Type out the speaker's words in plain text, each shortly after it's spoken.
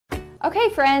Okay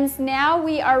friends, now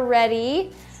we are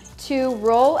ready to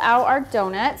roll out our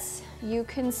donuts. You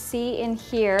can see in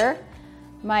here,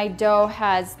 my dough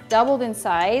has doubled in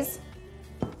size.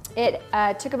 It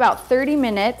took about 30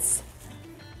 minutes.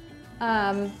 What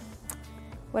I'm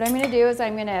gonna do is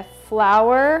I'm gonna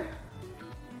flour,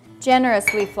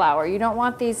 generously flour. You don't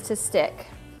want these to stick.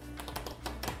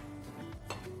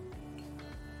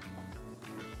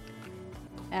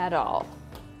 At all.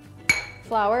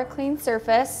 Flour a clean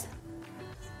surface.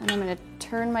 And I'm gonna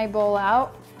turn my bowl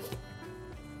out.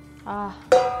 Ah,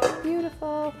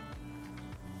 beautiful.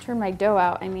 Turn my dough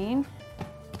out, I mean.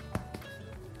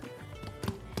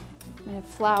 I'm gonna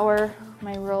flour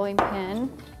my rolling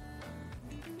pin.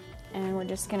 And we're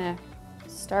just gonna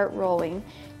start rolling.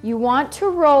 You want to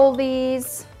roll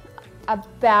these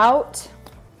about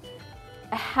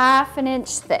a ½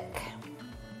 inch thick.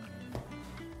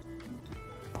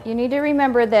 You need to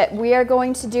remember that we are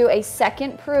going to do a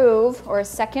second prove or a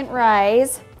second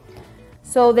rise.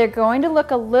 So they're going to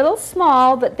look a little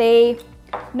small, but they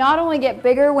not only get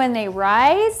bigger when they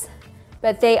rise,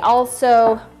 but they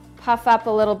also puff up a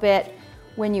little bit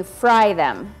when you fry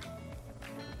them.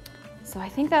 So I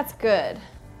think that's good.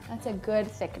 That's a good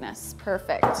thickness,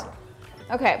 perfect.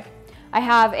 Okay, I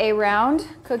have a round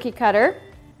cookie cutter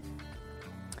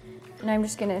and I'm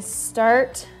just gonna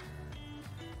start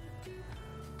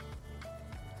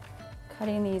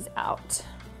cutting these out.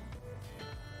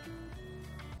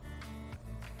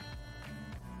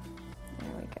 There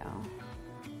we go.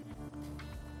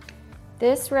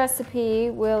 This recipe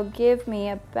will give me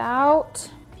about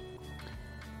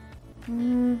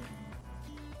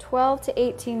 12 to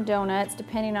 18 donuts,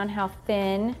 depending on how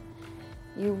thin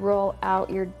you roll out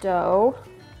your dough.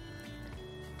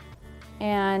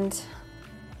 And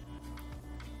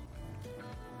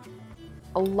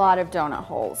a lot of donut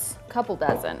holes, a couple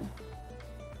dozen.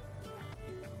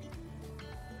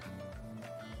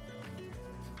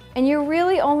 And you're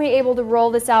really only able to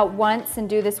roll this out once and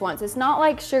do this once. It's not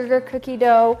like sugar cookie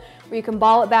dough where you can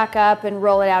ball it back up and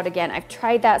roll it out again. I've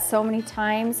tried that so many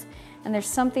times and there's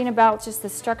something about just the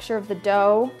structure of the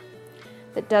dough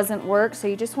that doesn't work. So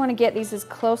you just want to get these as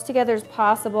close together as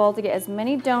possible to get as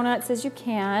many donuts as you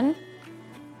can.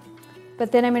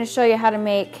 But then I'm going to show you how to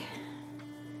make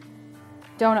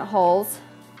donut holes.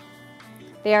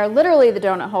 They are literally the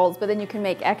donut holes, but then you can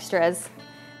make extras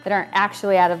that aren't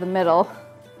actually out of the middle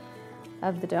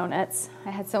of the donuts.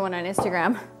 I had someone on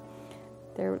Instagram,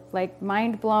 they're like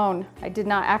mind blown. I did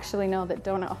not actually know that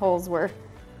donut holes were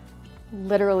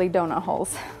literally donut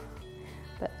holes,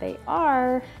 but they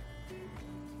are.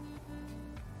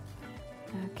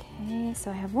 Okay,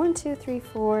 so I have 1, 2, 3,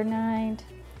 4, 9,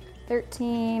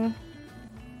 13.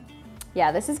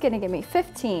 Yeah, this is gonna give me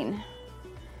 15,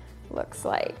 looks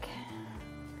like.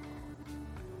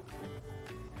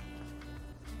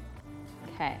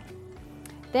 Okay.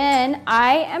 Then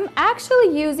I am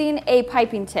actually using a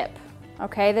piping tip.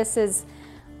 Okay, this is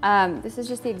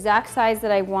just the exact size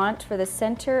that I want for the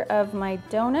center of my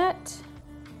donut.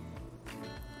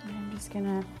 And I'm just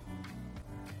gonna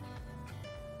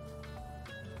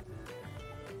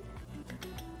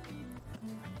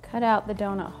cut out the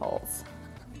donut holes.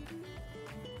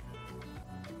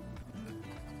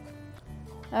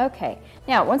 Okay,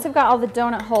 now once I've got all the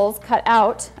donut holes cut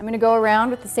out, I'm gonna go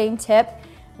around with the same tip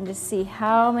and just see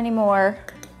how many more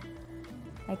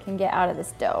I can get out of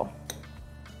this dough.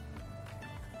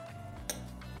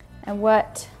 And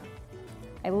what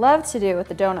I love to do with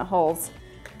the donut holes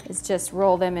is just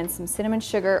roll them in some cinnamon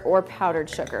sugar or powdered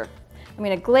sugar. I'm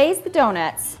gonna glaze the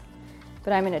donuts,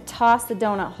 but I'm gonna toss the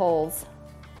donut holes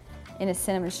in a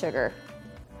cinnamon sugar.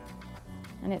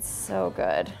 And it's so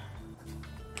good.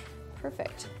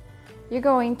 Perfect. You're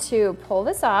going to pull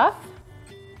this off.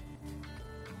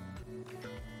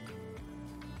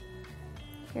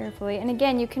 Carefully, and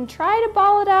again, you can try to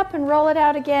ball it up and roll it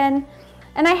out again.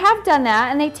 And I have done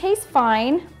that, and they taste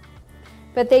fine,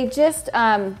 but they just,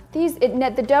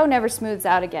 the dough never smooths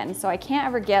out again, so I can't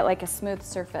ever get like a smooth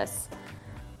surface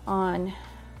on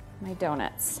my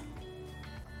donuts.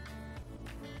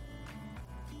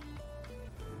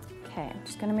 Okay, I'm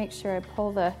just gonna make sure I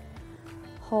pull the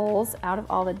holes out of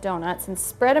all the donuts and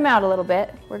spread them out a little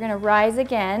bit. We're gonna rise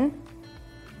again.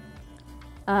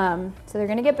 So they're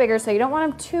gonna get bigger, so you don't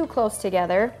want them too close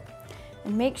together.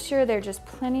 And make sure there's just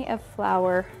plenty of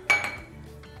flour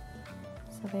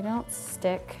so they don't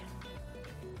stick.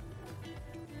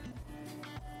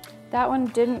 That one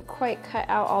didn't quite cut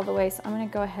out all the way, so I'm gonna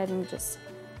go ahead and just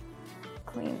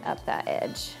clean up that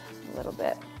edge a little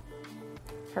bit.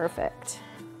 Perfect.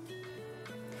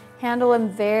 Handle them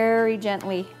very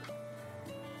gently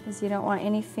because you don't want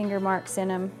any finger marks in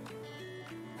them.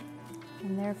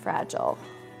 and they're fragile.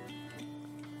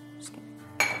 Just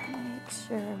gonna make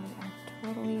sure we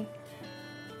are totally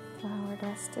flour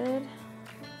dusted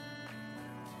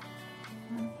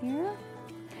on here.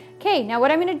 Okay, now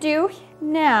what I'm gonna do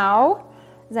now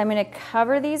is I'm gonna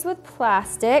cover these with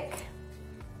plastic,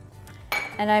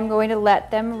 and I'm going to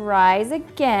let them rise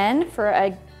again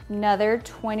for another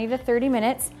 20 to 30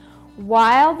 minutes.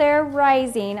 While they're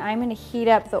rising, I'm gonna heat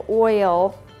up the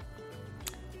oil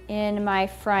in my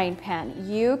frying pan.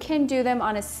 You can do them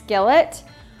on a skillet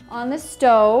on the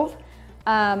stove,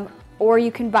 or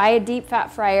you can buy a deep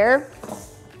fat fryer.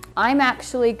 I'm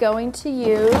actually going to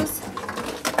use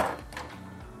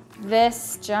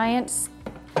this giant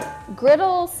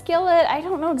griddle skillet. I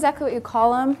don't know exactly what you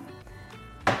call them,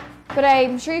 but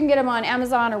I'm sure you can get them on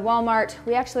Amazon or Walmart.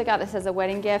 We actually got this as a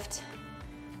wedding gift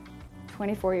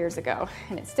 24 years ago,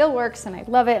 and it still works, and I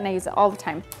love it, and I use it all the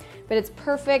time. But it's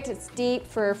perfect, it's deep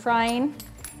for frying,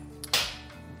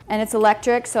 and it's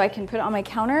electric, so I can put it on my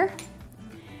counter.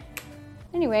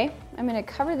 Anyway, I'm gonna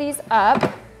cover these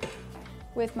up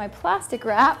with my plastic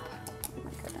wrap. Oh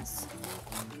my goodness.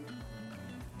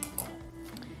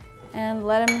 And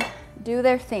let them do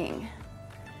their thing.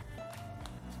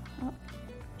 Oh.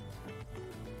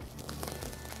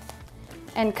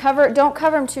 And don't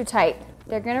cover them too tight.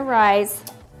 They're gonna rise,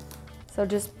 so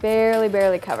just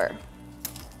barely cover.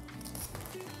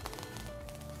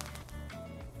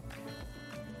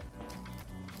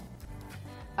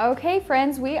 Okay,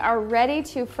 friends, we are ready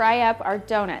to fry up our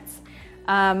donuts.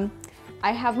 I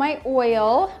have my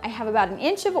oil. I have about 1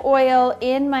 inch of oil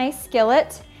in my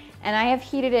skillet, and I have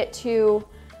heated it to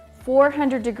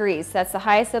 400 degrees. That's the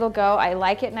highest it'll go. I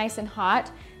like it nice and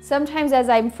hot. Sometimes as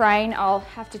I'm frying, I'll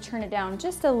have to turn it down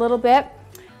just a little bit,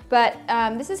 but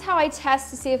this is how I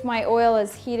test to see if my oil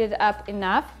is heated up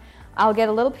enough. I'll get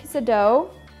a little piece of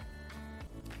dough,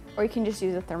 or you can just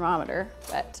use a thermometer,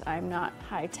 but I'm not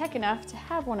high tech enough to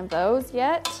have one of those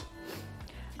yet.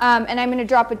 And I'm gonna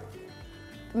drop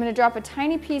a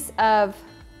tiny piece of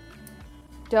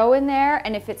dough in there,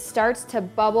 and if it starts to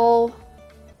bubble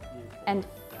and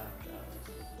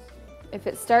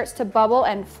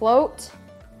float,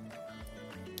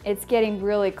 it's getting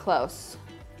really close.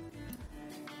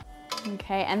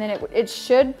 Okay, and then it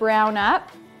should brown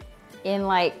up in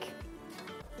like,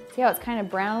 see how it's kind of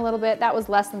brown a little bit? That was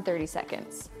less than 30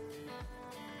 seconds.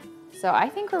 So I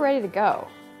think we're ready to go.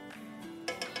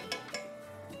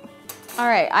 All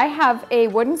right, I have a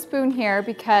wooden spoon here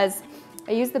because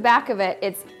I use the back of it.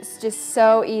 It's just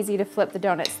so easy to flip the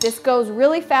donuts. This goes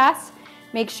really fast.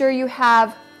 Make sure you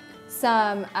have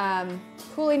some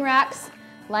cooling racks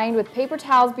lined with paper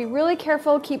towels. Be really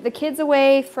careful. Keep the kids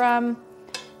away from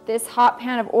this hot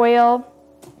pan of oil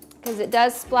because it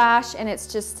does splash, and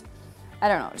it's just, I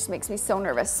don't know, it just makes me so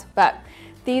nervous. But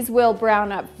these will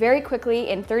brown up very quickly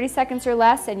in 30 seconds or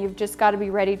less, and you've just got to be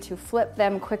ready to flip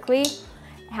them quickly.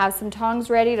 Have some tongs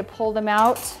ready to pull them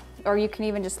out, or you can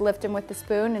even just lift them with the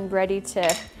spoon and ready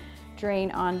to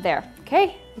drain on there.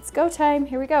 Okay, it's go time.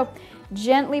 Here we go.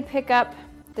 Gently pick up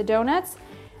the donuts,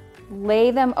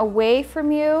 lay them away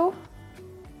from you.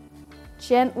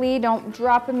 Gently, don't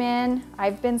drop them in.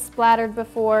 I've been splattered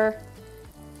before.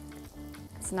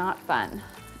 It's not fun.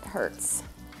 It hurts.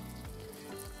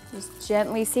 Just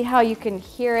gently, see how you can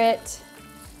hear it.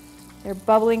 They're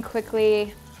bubbling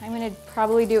quickly. I'm gonna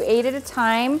probably do 8 at a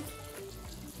time.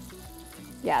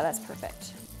 Yeah, that's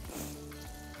perfect.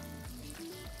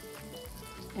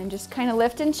 And just kind of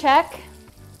lift and check.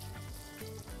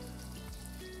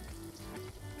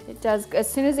 It does, as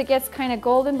soon as it gets kind of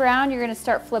golden brown, you're gonna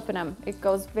start flipping them. It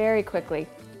goes very quickly.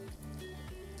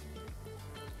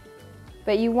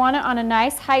 But you want it on a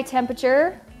nice high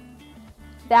temperature.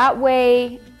 That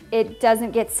way it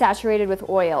doesn't get saturated with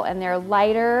oil, and they're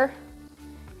lighter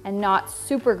and not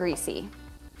super greasy.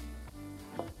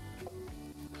 Ooh,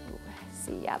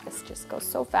 see, yeah, this just goes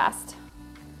so fast.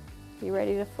 Be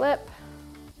ready to flip.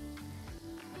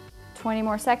 20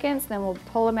 more seconds, then we'll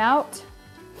pull them out.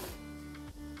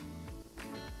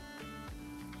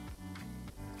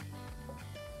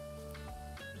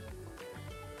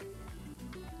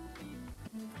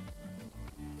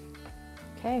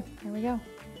 Okay, here we go.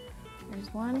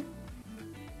 There's 1,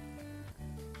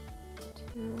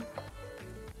 2.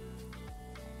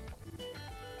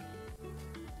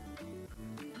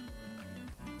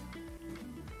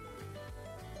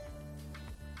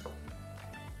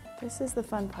 This is the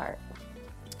fun part.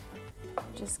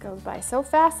 It just goes by so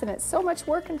fast, and it's so much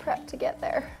work and prep to get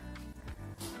there.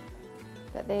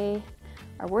 But they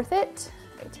are worth it.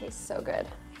 They taste so good.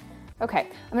 Okay,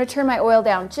 I'm gonna turn my oil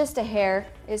down just a hair.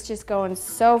 It's just going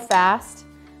so fast,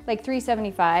 like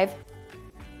 375,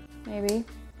 maybe.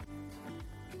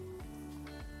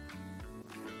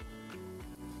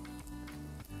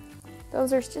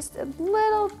 Those are just a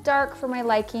little dark for my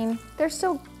liking. They're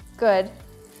still good.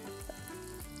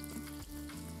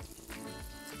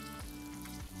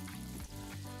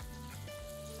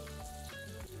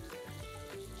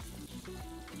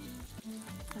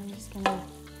 I'm just gonna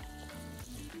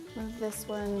move this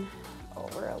one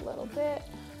over a little bit.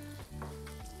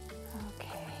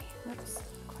 Okay, whoops,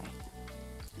 quite.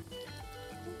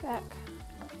 Move back.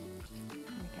 There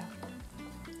we go.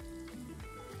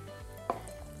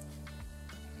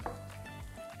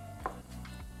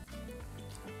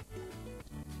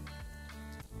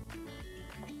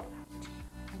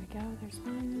 There we go, there's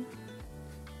one.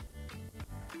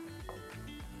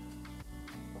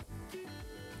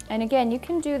 And again, you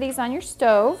can do these on your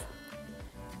stove,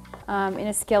 in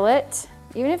a skillet.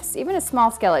 Even a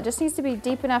small skillet, just needs to be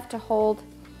deep enough to hold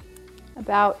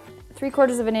about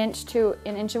 3/4 of an inch to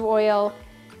an inch of oil.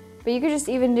 But you could just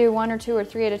even do 1 or 2 or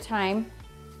 3 at a time.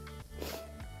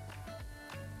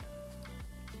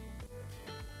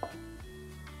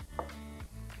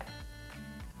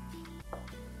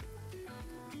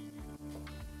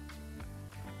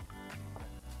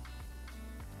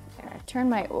 There, I've turned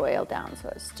my oil down so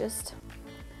it's just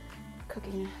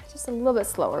cooking just a little bit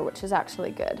slower, which is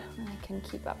actually good. I can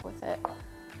keep up with it.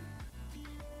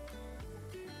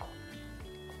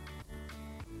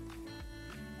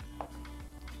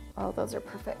 Oh, those are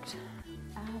perfect.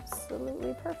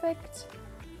 Absolutely perfect.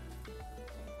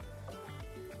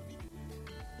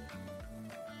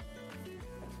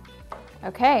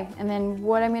 Okay, and then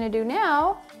what I'm gonna do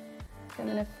now, I'm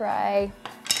gonna fry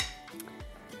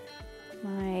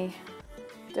my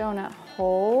donut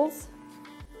holes.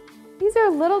 These are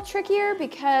a little trickier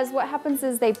because what happens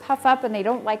is they puff up and they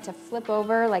don't like to flip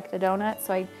over like the donut,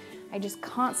 so I just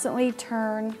constantly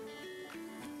turn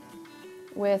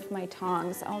with my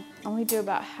tongs. I'll only do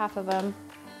about half of them.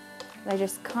 I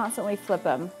just constantly flip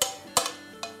them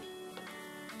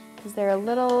because they're a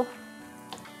little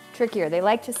trickier. They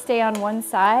like to stay on one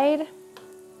side.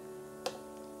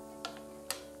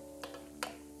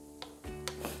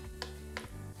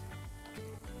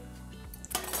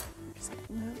 I'm just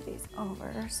gonna move these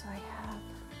over so I have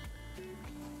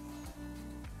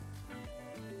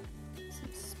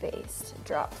some space to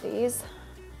drop these.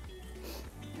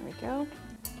 There we go.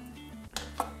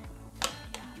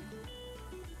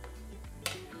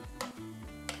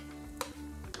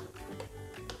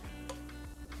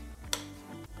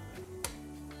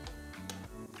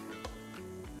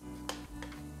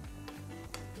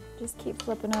 Just keep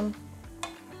flipping them.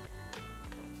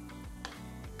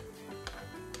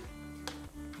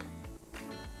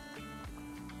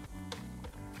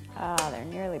 Ah, they're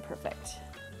nearly perfect.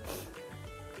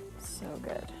 So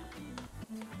good.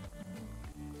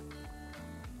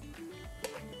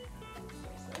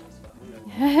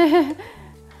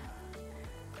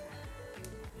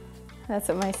 That's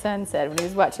what my son said when he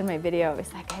was watching my video.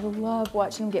 He's like, I love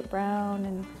watching them get brown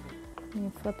and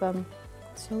you flip them.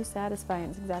 It's so satisfying.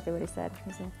 That's exactly what he said.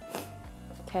 He said,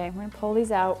 okay, I'm gonna pull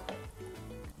these out.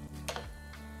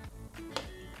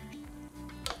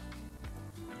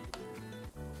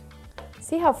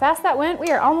 See how fast that went? We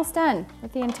are almost done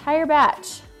with the entire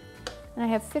batch. And I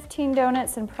have 15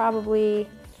 donuts and probably,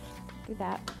 do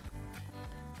that,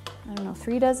 I don't know,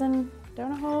 3 dozen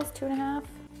donut holes, 2.5.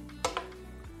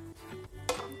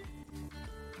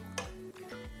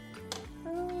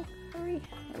 Oh, hurry.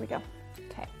 There we go.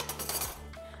 Okay.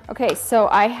 Okay, so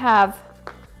I have,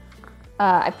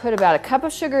 I put about 1 cup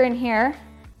of sugar in here,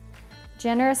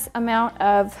 generous amount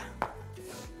of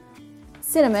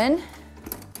cinnamon.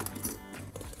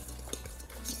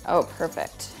 Oh,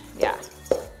 perfect. Yeah.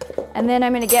 And then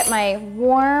I'm going to get my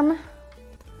warm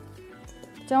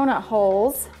donut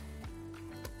holes,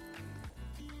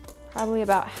 probably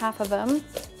about half of them.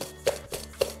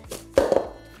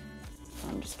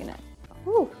 I'm just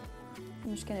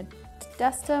going to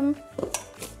dust them.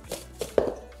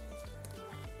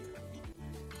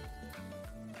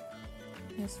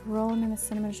 Just roll them in the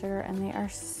cinnamon sugar, and they're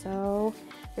so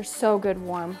good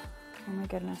warm. Oh my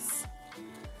goodness.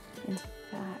 In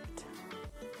fact,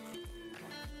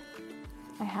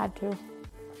 I had to.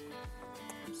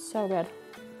 So good.